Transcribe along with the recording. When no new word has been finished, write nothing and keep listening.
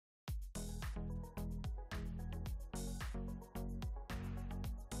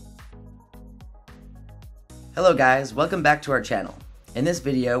Hello guys, welcome back to our channel. In this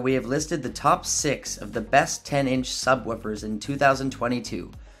video, we have listed the top 6 of the best 10-inch subwoofers in 2022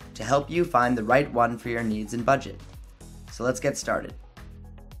 to help you find the right one for your needs and budget. So let's get started.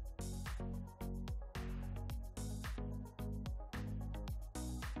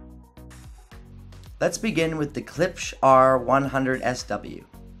 Let's begin with the Klipsch R-100SW.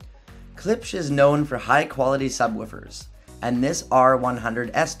 Klipsch is known for high-quality subwoofers, and this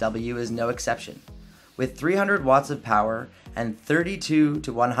R-100SW is no exception. With 300 watts of power and 32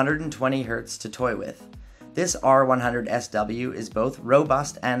 to 120 Hz to toy with, this R-100SW is both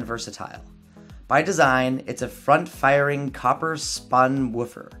robust and versatile. By design, it's a front-firing copper spun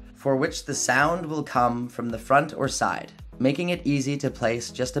woofer, for which the sound will come from the front or side, making it easy to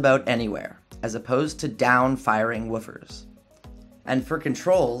place just about anywhere, as opposed to down-firing woofers. And for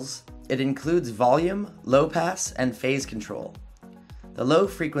controls, it includes volume, low pass, and phase control. The low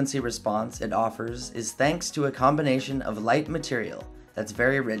frequency response it offers is thanks to a combination of light material that's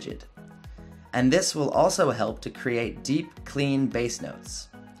very rigid. And this will also help to create deep, clean bass notes.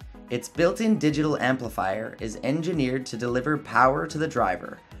 Its built-in digital amplifier is engineered to deliver power to the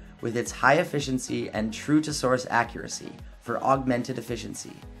driver with its high efficiency and true-to-source accuracy for augmented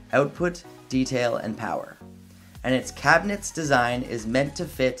efficiency, output, detail, and power. And its cabinet's design is meant to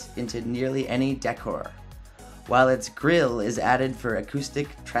fit into nearly any décor, while its grille is added for acoustic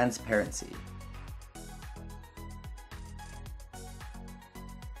transparency.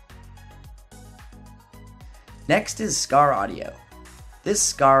 Next is Skar Audio.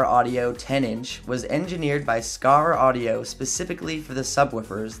 This Skar Audio 10-inch was engineered by Skar Audio specifically for the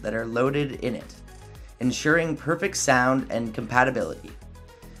subwoofers that are loaded in it, ensuring perfect sound and compatibility.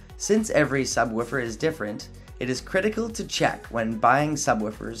 Since every subwoofer is different, it is critical to check when buying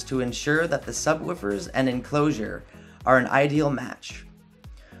subwoofers to ensure that the subwoofers and enclosure are an ideal match.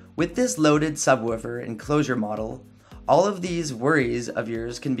 With this loaded subwoofer enclosure model, all of these worries of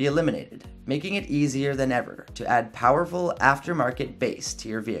yours can be eliminated, making it easier than ever to add powerful aftermarket bass to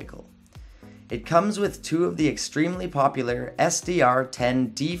your vehicle. It comes with 2 of the extremely popular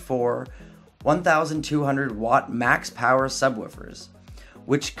SDR10 D4 1200 watt max power subwoofers,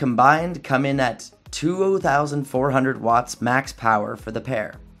 which combined come in at 2,400 watts max power for the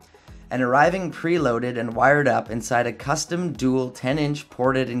pair, and arriving preloaded and wired up inside a custom dual 10-inch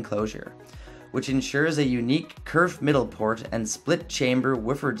ported enclosure, which ensures a unique curved middle port and split chamber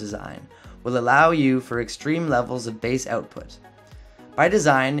woofer design will allow you for extreme levels of bass output. By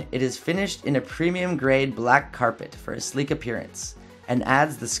design, it is finished in a premium grade black carpet for a sleek appearance, and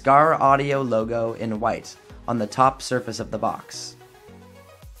adds the Skar Audio logo in white on the top surface of the box.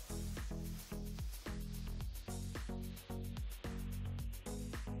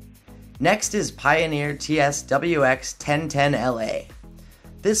 Next is Pioneer TS-WX1010LA.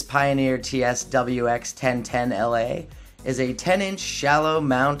 This Pioneer TS-WX1010LA is a 10-inch shallow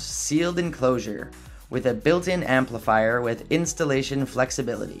mount sealed enclosure with a built-in amplifier with installation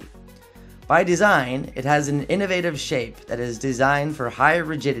flexibility. By design, it has an innovative shape that is designed for high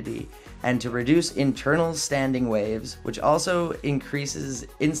rigidity and to reduce internal standing waves, which also increases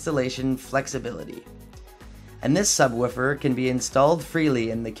installation flexibility. And this subwoofer can be installed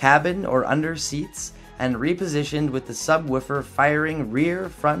freely in the cabin or under seats and repositioned with the subwoofer firing rear,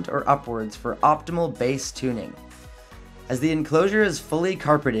 front, or upwards for optimal bass tuning. As the enclosure is fully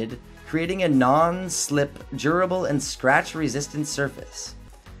carpeted, creating a non-slip, durable, and scratch-resistant surface.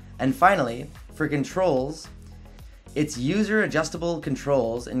 And finally, for controls, its user-adjustable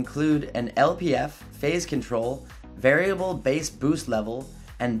controls include an LPF phase control, variable bass boost level,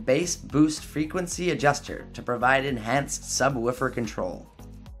 and bass boost frequency adjuster to provide enhanced subwoofer control.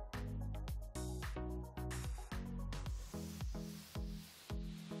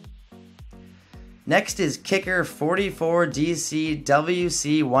 Next is Kicker 44DC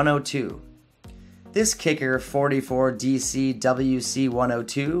WC102. This Kicker 44DC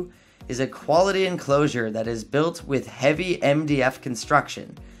WC102 is a quality enclosure that is built with heavy MDF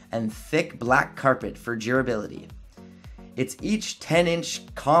construction and thick black carpet for durability. Its each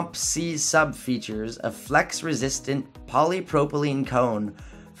 10-inch Comp C sub features a flex-resistant polypropylene cone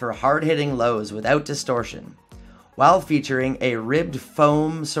for hard-hitting lows without distortion, while featuring a ribbed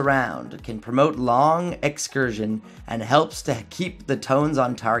foam surround can promote long excursion and helps to keep the tones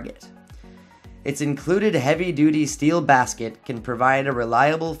on target. Its included heavy-duty steel basket can provide a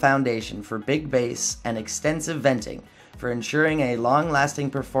reliable foundation for big bass and extensive venting for ensuring a long-lasting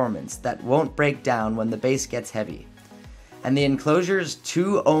performance that won't break down when the bass gets heavy. And the enclosure's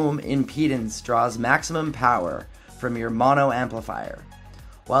 2 ohm impedance draws maximum power from your mono amplifier,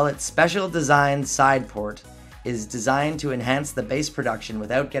 while its special designed side port is designed to enhance the bass production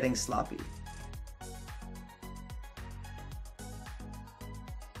without getting sloppy.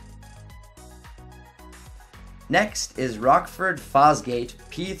 Next is Rockford Fosgate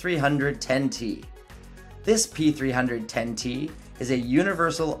P310T. This P310T is a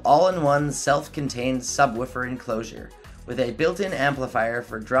universal all-in-one self-contained subwoofer enclosure with a built-in amplifier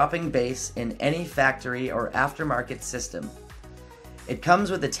for dropping bass in any factory or aftermarket system. It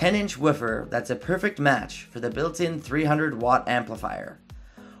comes with a 10-inch woofer that's a perfect match for the built-in 300-watt amplifier.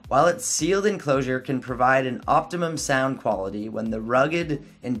 While its sealed enclosure can provide an optimum sound quality when the rugged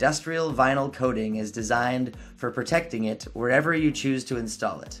industrial vinyl coating is designed for protecting it wherever you choose to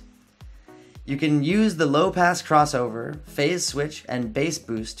install it. You can use the low-pass crossover, phase switch, and bass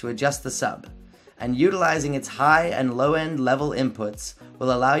boost to adjust the sub, and utilizing its high and low-end level inputs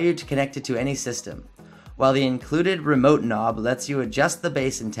will allow you to connect it to any system, while the included remote knob lets you adjust the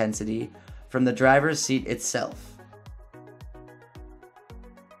bass intensity from the driver's seat itself.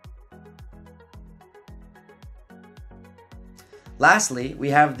 Lastly,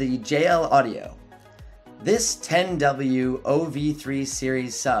 we have the JL Audio. This 10W OV3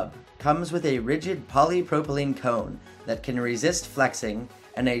 series sub comes with a rigid polypropylene cone that can resist flexing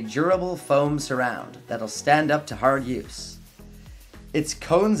and a durable foam surround that'll stand up to hard use. Its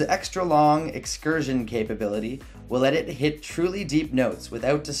cone's extra long excursion capability will let it hit truly deep notes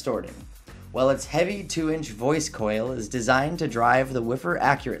without distorting, while its heavy 2-inch voice coil is designed to drive the woofer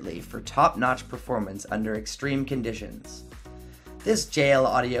accurately for top-notch performance under extreme conditions. This JL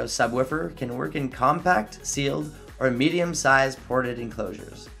Audio subwoofer can work in compact, sealed, or medium-sized ported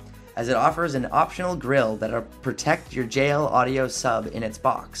enclosures, as it offers an optional grille that'll protect your JL Audio sub in its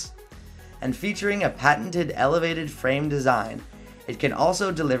box. And featuring a patented elevated frame design, it can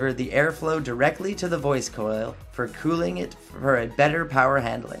also deliver the airflow directly to the voice coil for cooling it for a better power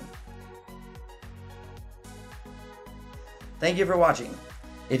handling. Thank you for watching.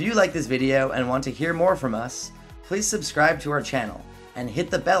 If you like this video and want to hear more from us, please subscribe to our channel and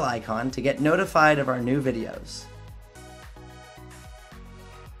hit the bell icon to get notified of our new videos.